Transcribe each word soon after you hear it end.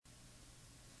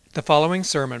The following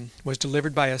sermon was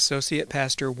delivered by Associate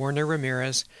Pastor Werner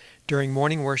Ramirez during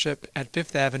morning worship at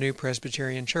Fifth Avenue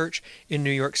Presbyterian Church in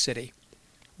New York City.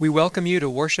 We welcome you to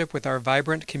worship with our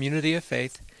vibrant community of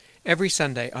faith every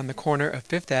Sunday on the corner of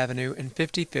Fifth Avenue and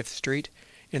 55th Street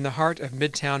in the heart of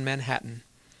Midtown Manhattan.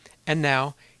 And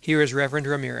now, here is Reverend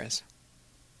Ramirez.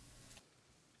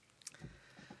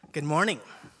 Good morning.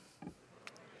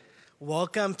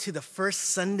 Welcome to the first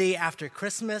Sunday after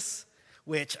Christmas,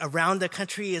 which around the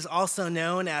country is also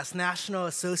known as National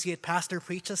Associate Pastor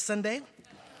Preaches Sunday.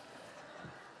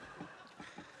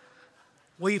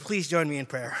 Will you please join me in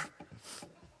prayer?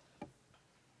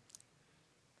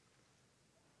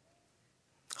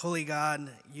 Holy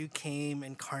God, you came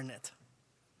incarnate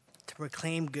to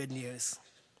proclaim good news.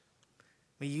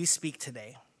 May you speak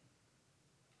today.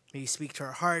 May you speak to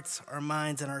our hearts, our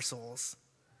minds, and our souls.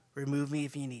 Remove me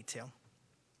if you need to.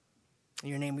 In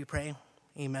your name we pray.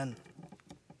 Amen.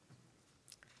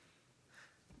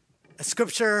 A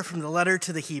scripture from the letter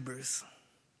to the Hebrews.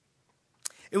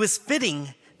 It was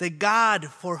fitting that God,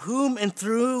 for whom and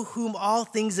through whom all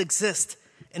things exist,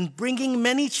 and bringing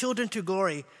many children to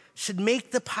glory, should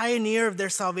make the pioneer of their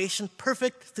salvation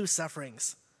perfect through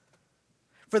sufferings.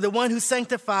 For the one who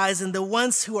sanctifies and the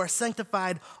ones who are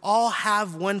sanctified all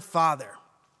have one Father.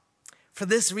 For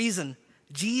this reason,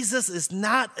 Jesus is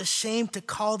not ashamed to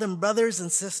call them brothers and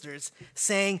sisters,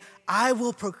 saying, I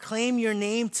will proclaim your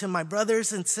name to my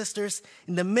brothers and sisters.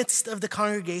 In the midst of the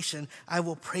congregation, I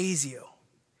will praise you.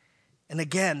 And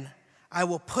again, I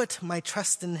will put my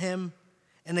trust in him.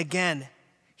 And again,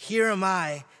 here am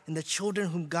I and the children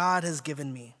whom God has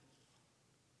given me.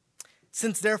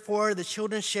 Since therefore the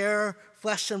children share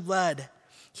flesh and blood,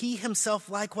 he himself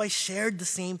likewise shared the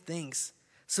same things,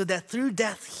 so that through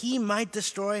death he might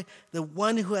destroy the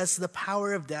one who has the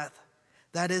power of death,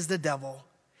 that is the devil,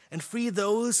 and free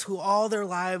those who all their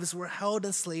lives were held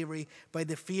in slavery by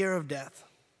the fear of death.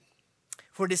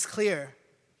 For it is clear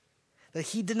that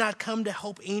he did not come to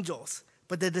help angels,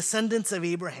 but the descendants of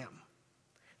Abraham.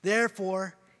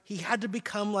 Therefore, he had to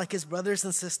become like his brothers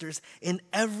and sisters in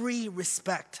every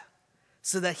respect,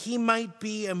 so that he might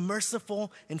be a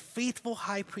merciful and faithful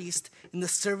high priest in the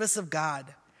service of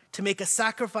God, to make a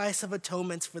sacrifice of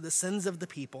atonements for the sins of the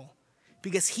people,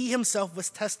 because he himself was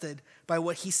tested by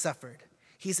what he suffered.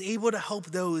 He is able to help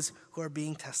those who are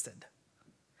being tested.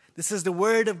 This is the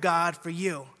word of God for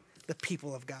you, the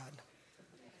people of God.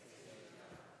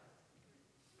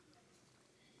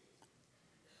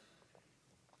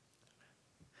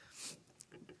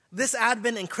 This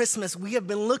Advent and Christmas, we have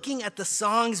been looking at the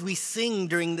songs we sing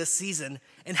during this season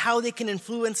and how they can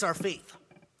influence our faith.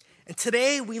 And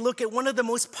today we look at one of the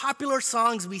most popular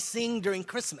songs we sing during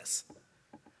Christmas,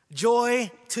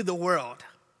 Joy to the World.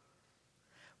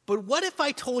 But what if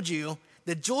I told you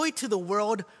that Joy to the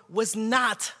World was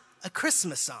not a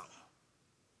Christmas song?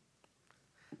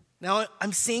 Now,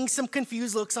 I'm seeing some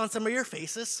confused looks on some of your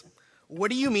faces.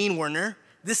 What do you mean, Werner?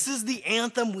 This is the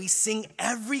anthem we sing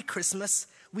every Christmas.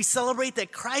 We celebrate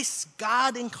that Christ,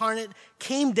 God incarnate,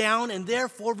 came down, and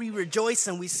therefore we rejoice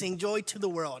and we sing Joy to the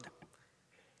World.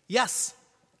 Yes,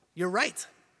 you're right.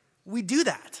 We do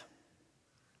that.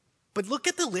 But look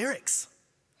at the lyrics.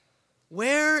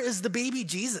 Where is the baby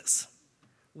Jesus?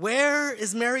 Where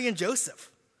is Mary and Joseph?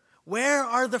 Where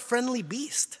are the friendly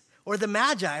beast or the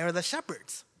magi or the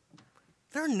shepherds?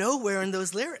 They're nowhere in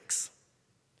those lyrics.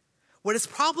 What is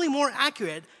probably more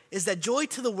accurate is that Joy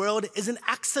to the World is an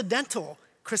accidental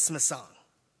Christmas song.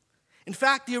 In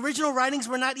fact, the original writings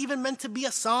were not even meant to be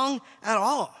a song at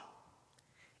all.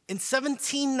 In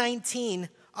 1719,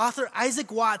 author Isaac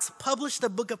Watts published a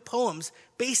book of poems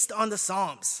based on the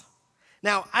Psalms.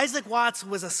 Now, Isaac Watts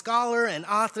was a scholar and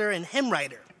author and hymn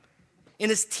writer. In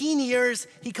his teen years,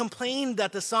 he complained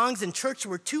that the songs in church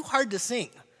were too hard to sing.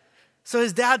 So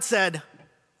his dad said,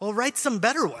 well, write some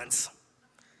better ones.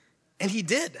 And he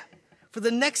did. For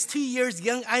the next 2 years,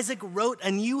 young Isaac wrote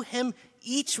a new hymn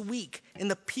each week, and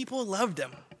the people loved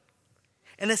him.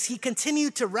 And as he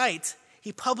continued to write,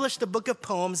 he published a book of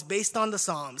poems based on the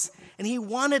Psalms, and he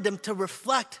wanted them to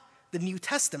reflect the New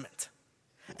Testament.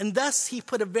 And thus, he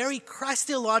put a very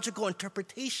Christological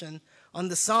interpretation on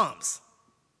the Psalms.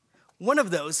 One of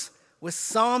those was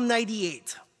Psalm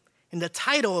 98, and the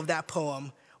title of that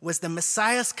poem was The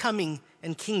Messiah's Coming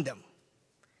and Kingdom.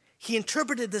 He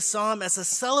interpreted this psalm as a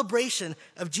celebration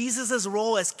of Jesus'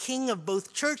 role as king of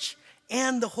both church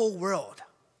and the whole world.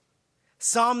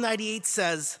 Psalm 98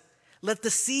 says, let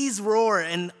the seas roar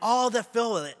and all that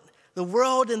fill it, the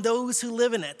world and those who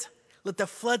live in it. Let the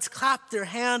floods clap their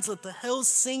hands, let the hills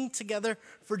sing together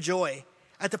for joy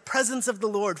at the presence of the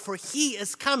Lord, for he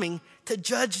is coming to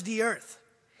judge the earth.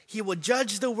 He will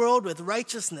judge the world with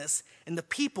righteousness and the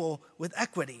people with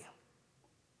equity.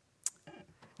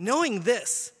 Knowing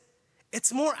this,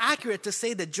 it's more accurate to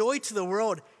say that Joy to the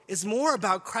World is more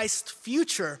about Christ's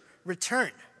future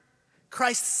return,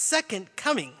 Christ's second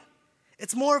coming.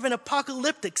 It's more of an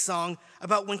apocalyptic song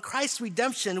about when Christ's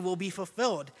redemption will be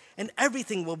fulfilled and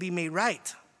everything will be made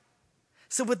right.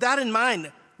 So with that in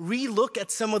mind, re-look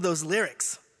at some of those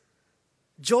lyrics.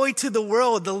 Joy to the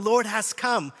world, the Lord has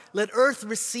come. Let earth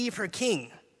receive her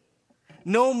King.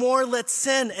 No more let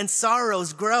sin and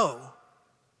sorrows grow.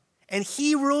 And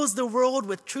he rules the world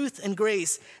with truth and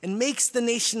grace and makes the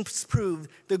nations prove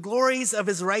the glories of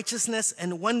his righteousness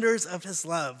and wonders of his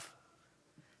love.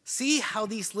 See how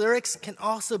these lyrics can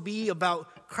also be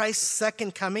about Christ's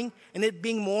second coming and it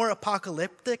being more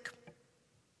apocalyptic?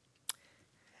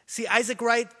 See, Isaac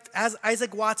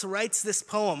Watts writes this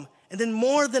poem, and then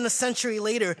more than a century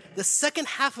later, the second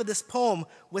half of this poem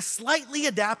was slightly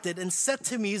adapted and set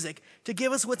to music to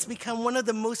give us what's become one of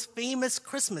the most famous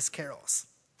Christmas carols.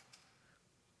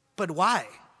 But why?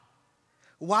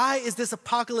 Why is this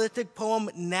apocalyptic poem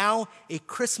now a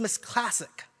Christmas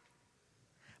classic?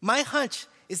 My hunch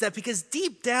is that because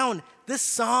deep down, this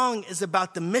song is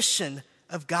about the mission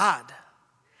of God.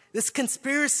 This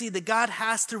conspiracy that God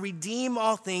has to redeem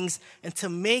all things and to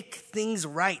make things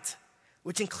right,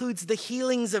 which includes the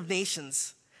healings of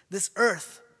nations, this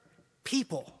earth,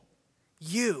 people,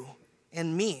 you,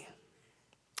 and me.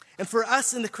 And for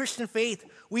us in the Christian faith,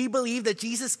 we believe that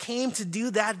Jesus came to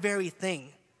do that very thing.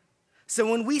 So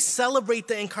when we celebrate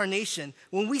the incarnation,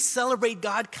 when we celebrate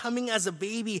God coming as a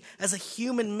baby, as a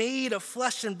human made of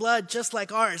flesh and blood just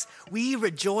like ours, we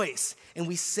rejoice and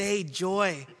we say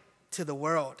joy to the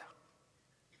world.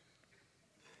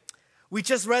 We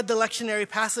just read the lectionary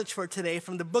passage for today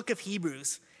from the book of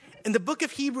Hebrews. And the book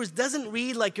of Hebrews doesn't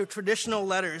read like your traditional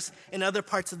letters in other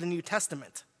parts of the New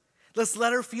Testament. This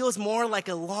letter feels more like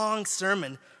a long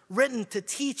sermon written to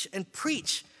teach and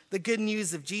preach the good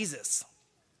news of Jesus.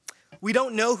 We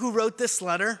don't know who wrote this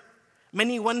letter.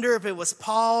 Many wonder if it was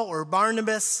Paul or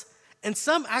Barnabas, and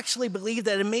some actually believe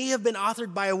that it may have been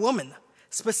authored by a woman,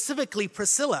 specifically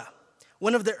Priscilla,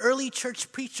 one of the early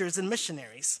church preachers and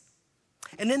missionaries.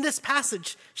 And in this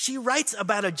passage, she writes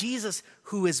about a Jesus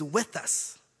who is with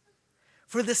us.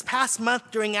 For this past month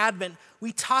during Advent,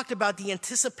 we talked about the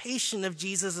anticipation of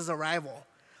Jesus' arrival,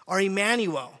 our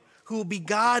Emmanuel, who will be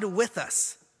God with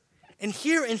us. And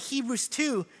here in Hebrews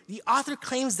 2, the author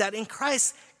claims that in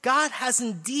Christ, God has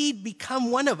indeed become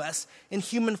one of us in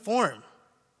human form.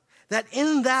 That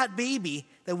in that baby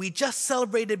that we just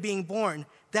celebrated being born,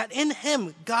 that in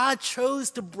him, God chose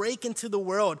to break into the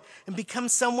world and become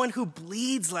someone who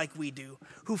bleeds like we do,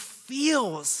 who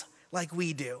feels like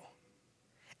we do.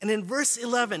 And in verse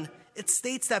 11, it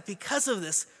states that because of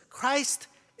this, Christ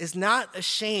is not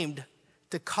ashamed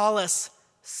to call us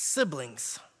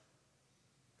siblings.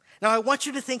 Now, I want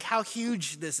you to think how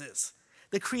huge this is.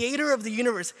 The creator of the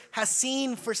universe has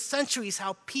seen for centuries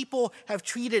how people have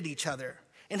treated each other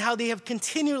and how they have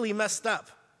continually messed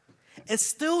up, and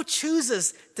still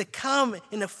chooses to come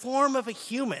in the form of a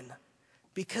human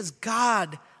because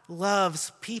God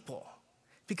loves people,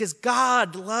 because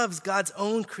God loves God's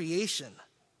own creation.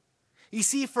 You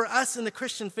see, for us in the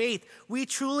Christian faith, we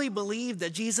truly believe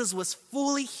that Jesus was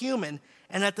fully human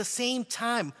and at the same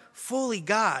time fully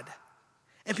God.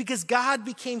 And because God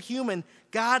became human,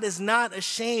 God is not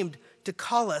ashamed to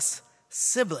call us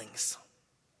siblings.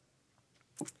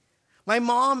 My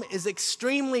mom is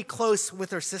extremely close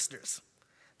with her sisters.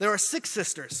 There are 6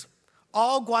 sisters,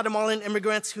 all Guatemalan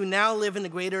immigrants who now live in the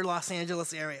greater Los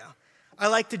Angeles area. I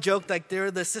like to joke like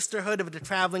they're the sisterhood of the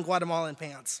traveling Guatemalan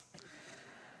pants.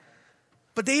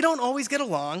 But they don't always get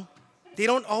along. They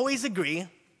don't always agree.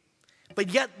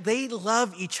 But yet they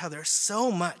love each other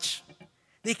so much.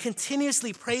 They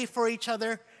continuously pray for each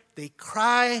other. They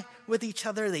cry with each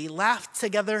other. They laugh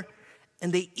together.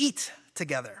 And they eat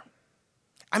together.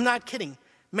 I'm not kidding.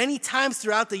 Many times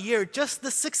throughout the year, just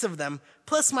the 6 of them,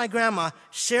 plus my grandma,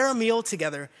 share a meal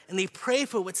together. And they pray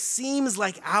for what seems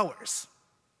like hours.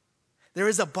 There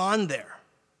is a bond there.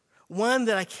 One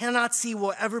that I cannot see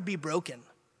will ever be broken.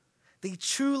 They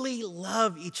truly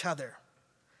love each other.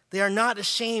 They are not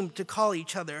ashamed to call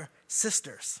each other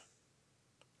sisters.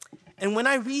 And when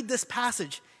I read this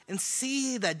passage and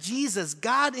see that Jesus,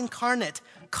 God incarnate,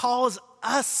 calls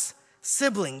us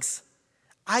siblings,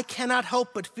 I cannot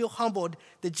help but feel humbled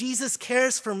that Jesus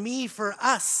cares for me, for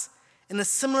us, in a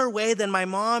similar way that my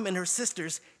mom and her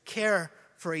sisters care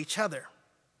for each other.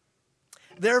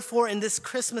 Therefore, in this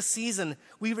Christmas season,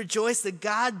 we rejoice that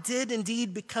God did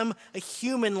indeed become a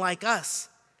human like us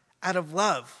out of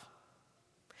love.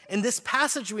 And this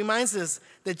passage reminds us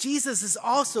that Jesus is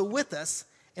also with us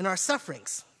in our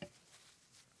sufferings.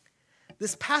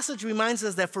 This passage reminds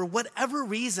us that for whatever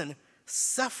reason,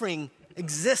 suffering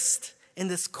exists in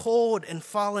this cold and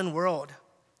fallen world,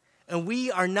 and we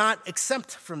are not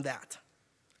exempt from that.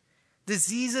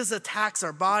 Diseases attack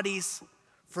our bodies,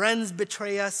 friends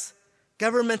betray us,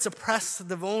 governments oppress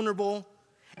the vulnerable,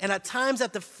 and at times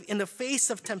in the face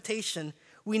of temptation,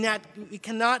 we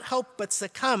cannot help but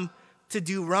succumb to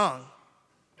do wrong.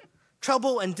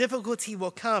 Trouble and difficulty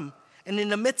will come, and in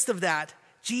the midst of that,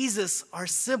 Jesus, our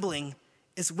sibling,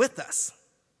 is with us.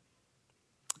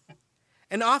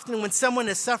 And often when someone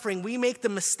is suffering, we make the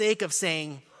mistake of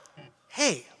saying,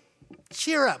 "Hey,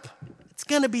 cheer up, it's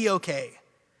going to be okay,"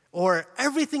 or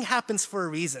 "everything happens for a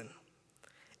reason."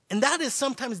 And that is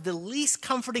sometimes the least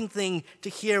comforting thing to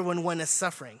hear when one is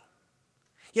suffering.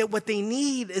 Yet what they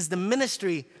need is the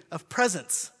ministry of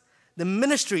presence, the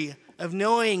ministry of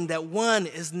knowing that one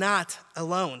is not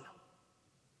alone.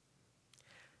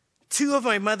 2 of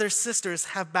my mother's sisters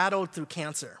have battled through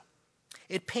cancer.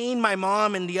 It pained my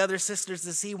mom and the other sisters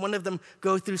to see one of them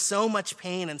go through so much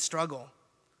pain and struggle.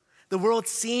 The world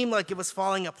seemed like it was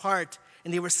falling apart,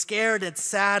 and they were scared and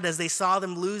sad as they saw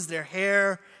them lose their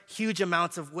hair, huge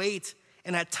amounts of weight,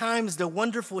 and at times the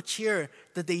wonderful cheer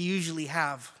that they usually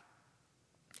have.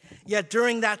 Yet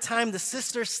during that time, the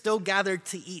sisters still gathered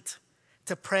to eat,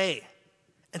 to pray,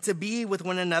 and to be with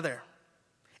one another.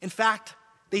 In fact,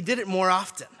 they did it more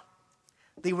often.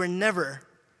 They were never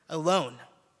alone.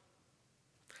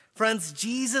 Friends,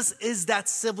 Jesus is that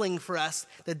sibling for us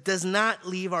that does not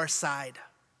leave our side.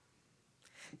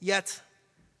 Yet,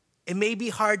 it may be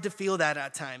hard to feel that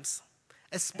at times,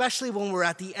 especially when we're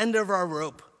at the end of our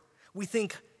rope. We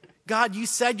think, "God, you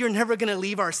said you're never going to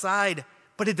leave our side,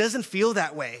 but it doesn't feel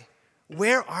that way.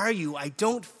 Where are you? I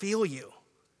don't feel you.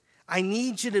 I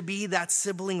need you to be that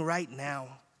sibling right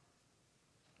now."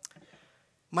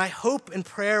 My hope and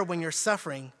prayer when you're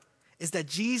suffering is that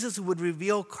Jesus would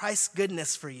reveal Christ's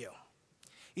goodness for you.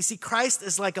 You see, Christ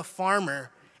is like a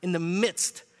farmer in the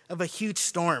midst of a huge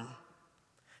storm.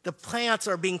 The plants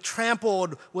are being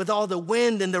trampled with all the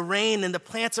wind and the rain, and the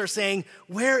plants are saying,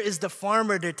 "Where is the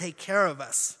farmer to take care of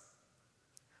us?"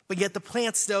 But yet the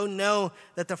plants don't know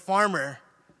that the farmer,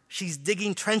 she's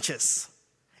digging trenches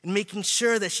and making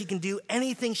sure that she can do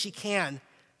anything she can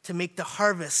to make the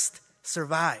harvest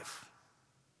survive.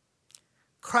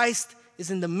 Christ is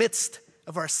in the midst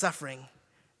of our suffering,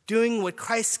 doing what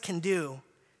Christ can do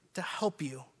to help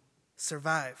you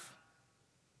survive.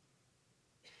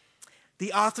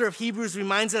 The author of Hebrews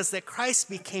reminds us that Christ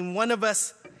became one of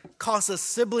us, calls us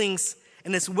siblings,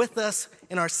 and is with us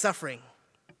in our suffering.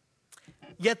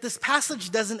 Yet this passage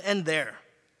doesn't end there.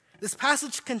 This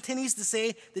passage continues to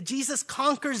say that Jesus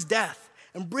conquers death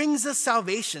and brings us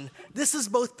salvation. This is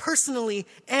both personally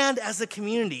and as a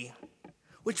community,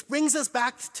 which brings us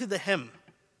back to the hymn.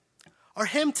 Our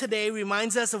hymn today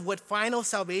reminds us of what final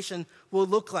salvation will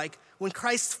look like when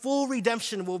Christ's full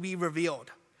redemption will be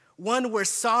revealed, one where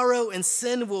sorrow and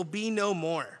sin will be no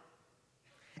more.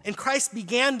 And Christ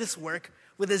began this work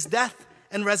with his death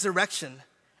and resurrection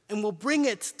and will bring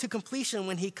it to completion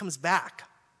when he comes back.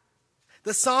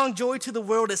 The song "Joy to the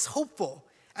World" is hopeful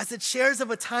as it shares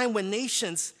of a time when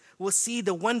nations will see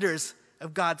the wonders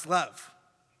of God's love.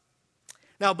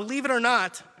 Now, believe it or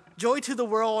not, "Joy to the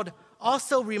World"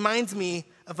 also reminds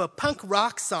me of a punk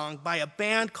rock song by a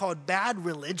band called Bad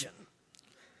Religion.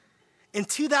 In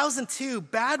 2002,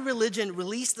 Bad Religion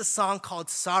released a song called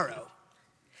 "Sorrow."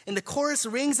 And the chorus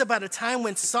rings about a time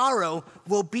when sorrow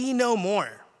will be no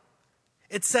more.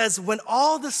 It says, "When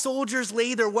all the soldiers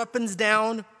lay their weapons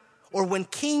down, or when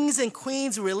kings and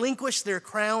queens relinquish their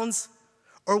crowns,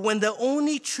 or when the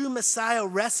only true Messiah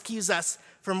rescues us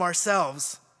from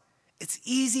ourselves, it's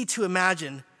easy to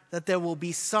imagine that there will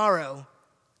be sorrow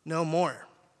no more."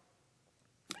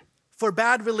 For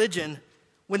Bad Religion,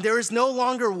 when there is no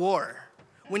longer war,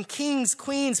 when kings,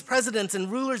 queens, presidents, and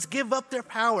rulers give up their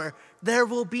power, there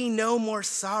will be no more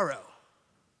sorrow.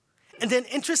 And then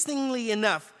interestingly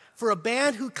enough, for a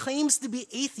band who claims to be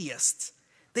atheists,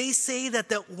 they say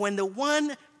that when the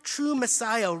one true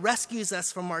Messiah rescues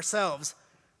us from ourselves,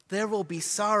 there will be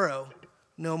sorrow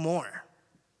no more.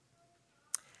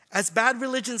 As Bad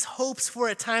Religion's hopes for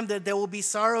a time that there will be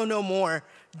sorrow no more,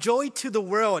 Joy to the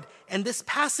World, and this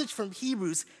passage from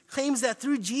Hebrews claims that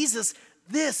through Jesus,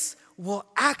 this will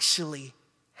actually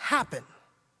happen.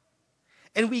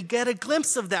 And we get a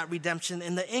glimpse of that redemption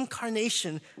in the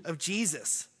incarnation of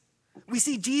Jesus. We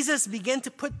see Jesus begin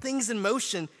to put things in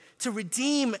motion to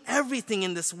redeem everything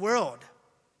in this world.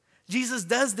 Jesus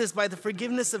does this by the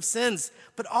forgiveness of sins,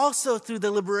 but also through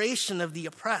the liberation of the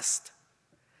oppressed.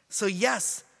 So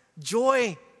yes,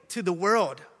 joy to the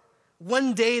world.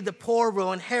 One day the poor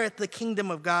will inherit the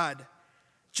kingdom of God.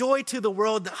 Joy to the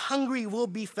world, the hungry will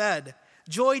be fed.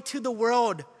 Joy to the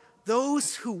world,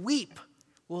 those who weep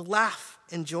will laugh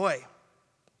in joy.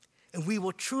 And we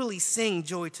will truly sing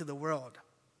joy to the world.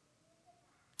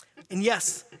 And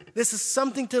yes, this is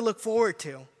something to look forward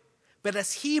to. But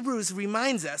as Hebrews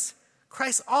reminds us,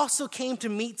 Christ also came to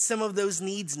meet some of those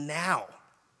needs now.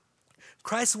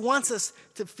 Christ wants us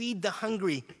to feed the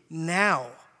hungry now.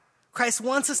 Christ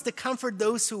wants us to comfort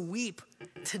those who weep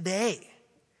today.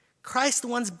 Christ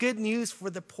wants good news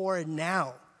for the poor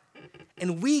now.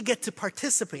 And we get to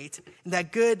participate in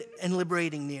that good and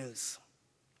liberating news.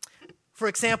 For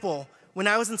example, when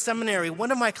I was in seminary,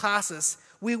 one of my classes,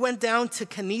 we went down to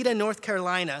Canida, North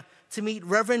Carolina to meet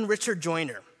Reverend Richard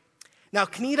Joyner. Now,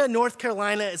 Canida, North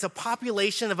Carolina is a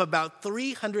population of about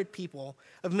 300 people,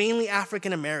 of mainly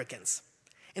African Americans.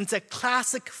 And it's a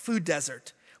classic food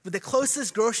desert, with the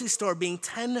closest grocery store being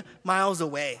 10 miles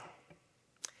away.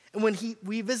 And when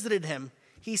we visited him,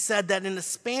 he said that in the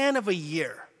span of a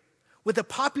year, with a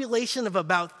population of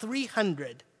about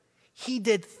 300, he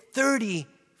did 30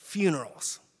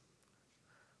 funerals,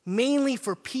 mainly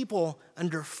for people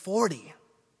under 40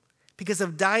 because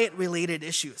of diet-related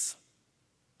issues.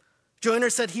 Joyner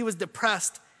said he was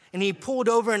depressed, and he pulled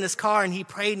over in his car and he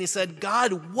prayed and he said,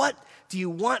 God, what do you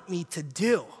want me to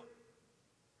do?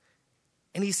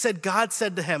 And he said, God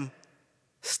said to him,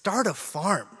 start a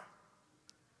farm.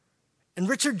 And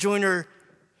Richard Joyner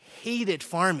hated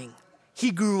farming.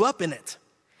 He grew up in it.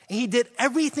 And he did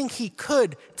everything he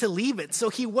could to leave it. So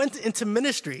he went into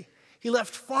ministry. He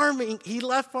left farming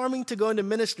to go into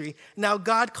ministry. Now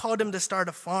God called him to start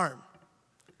a farm.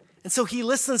 And so he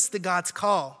listens to God's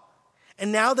call.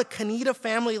 And now the Canida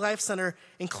Family Life Center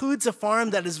includes a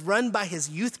farm that is run by his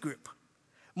youth group.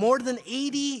 More than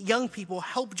 80 young people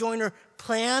help Joyner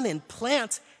plan and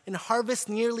plant and harvest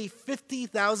nearly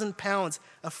 50,000 pounds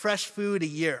of fresh food a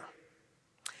year.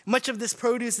 Much of this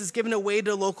produce is given away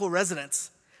to local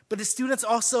residents, but the students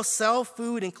also sell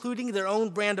food, including their own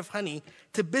brand of honey,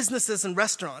 to businesses and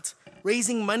restaurants,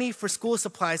 raising money for school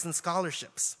supplies and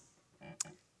scholarships.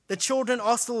 The children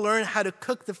also learn how to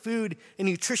cook the food in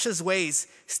nutritious ways,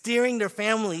 steering their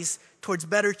families towards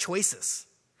better choices.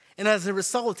 And as a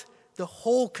result, the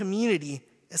whole community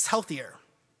is healthier.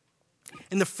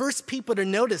 And the first people to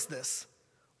notice this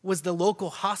was the local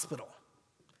hospital.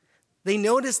 They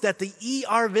noticed that the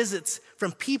ER visits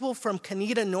from people from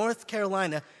Canida, North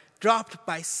Carolina, dropped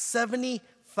by 75%.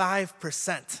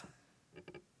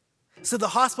 So the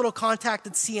hospital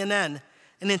contacted CNN,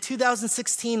 and in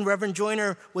 2016, Reverend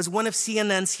Joyner was one of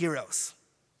CNN's heroes.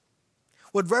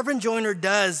 What Reverend Joyner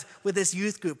does with this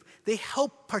youth group, they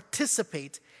help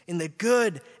participate in the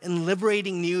good and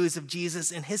liberating news of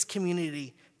Jesus in his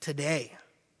community today.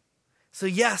 So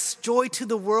yes, joy to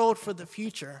the world for the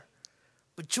future,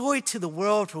 but joy to the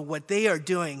world for what they are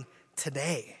doing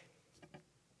today.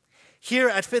 Here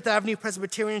at Fifth Avenue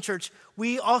Presbyterian Church,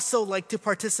 we also like to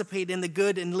participate in the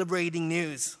good and liberating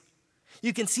news.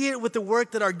 You can see it with the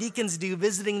work that our deacons do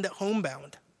visiting the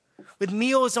homebound, with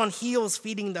Meals on Heels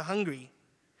feeding the hungry,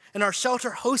 and our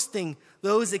shelter hosting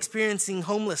those experiencing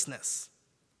homelessness.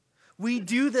 We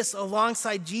do this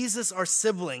alongside Jesus, our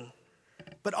sibling,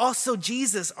 but also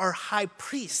Jesus, our high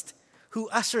priest, who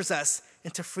ushers us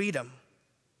into freedom.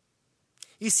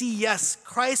 You see, yes,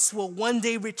 Christ will one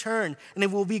day return, and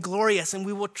it will be glorious, and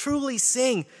we will truly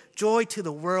sing joy to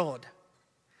the world.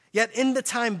 Yet in the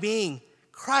time being,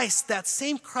 Christ, that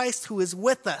same Christ who is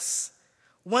with us,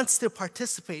 wants to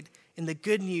participate in the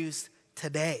good news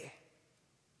today.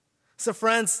 So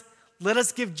friends, let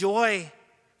us give joy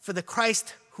for the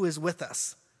Christ who is with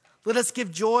us. Let us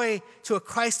give joy to a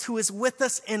Christ who is with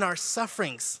us in our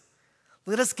sufferings.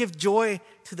 Let us give joy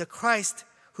to the Christ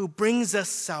who brings us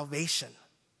salvation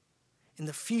in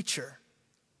the future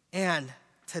and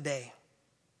today.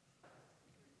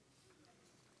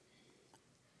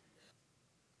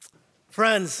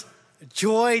 Friends,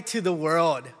 joy to the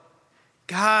world.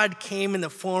 God came in the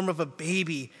form of a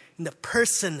baby in the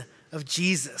person of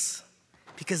Jesus.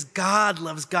 Because God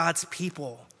loves God's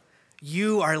people.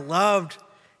 You are loved,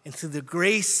 and through the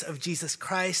grace of Jesus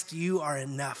Christ, you are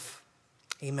enough.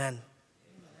 Amen.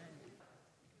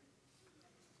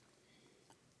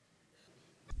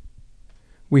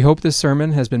 We hope this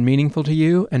sermon has been meaningful to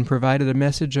you and provided a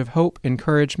message of hope,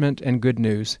 encouragement, and good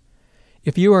news.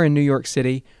 If you are in New York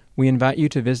City, we invite you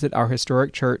to visit our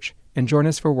historic church and join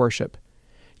us for worship.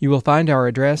 You will find our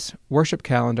address, worship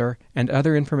calendar, and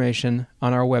other information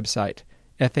on our website,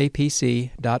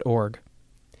 fapc.org.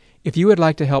 If you would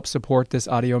like to help support this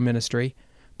audio ministry,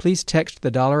 please text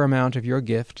the dollar amount of your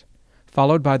gift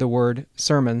followed by the word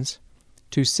sermons,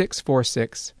 to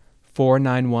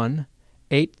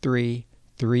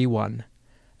 646-491-8331.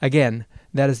 Again,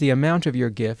 that is the amount of your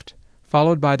gift,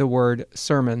 followed by the word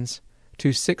sermons, to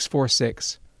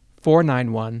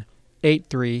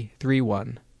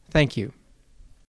 646-491-8331. Thank you.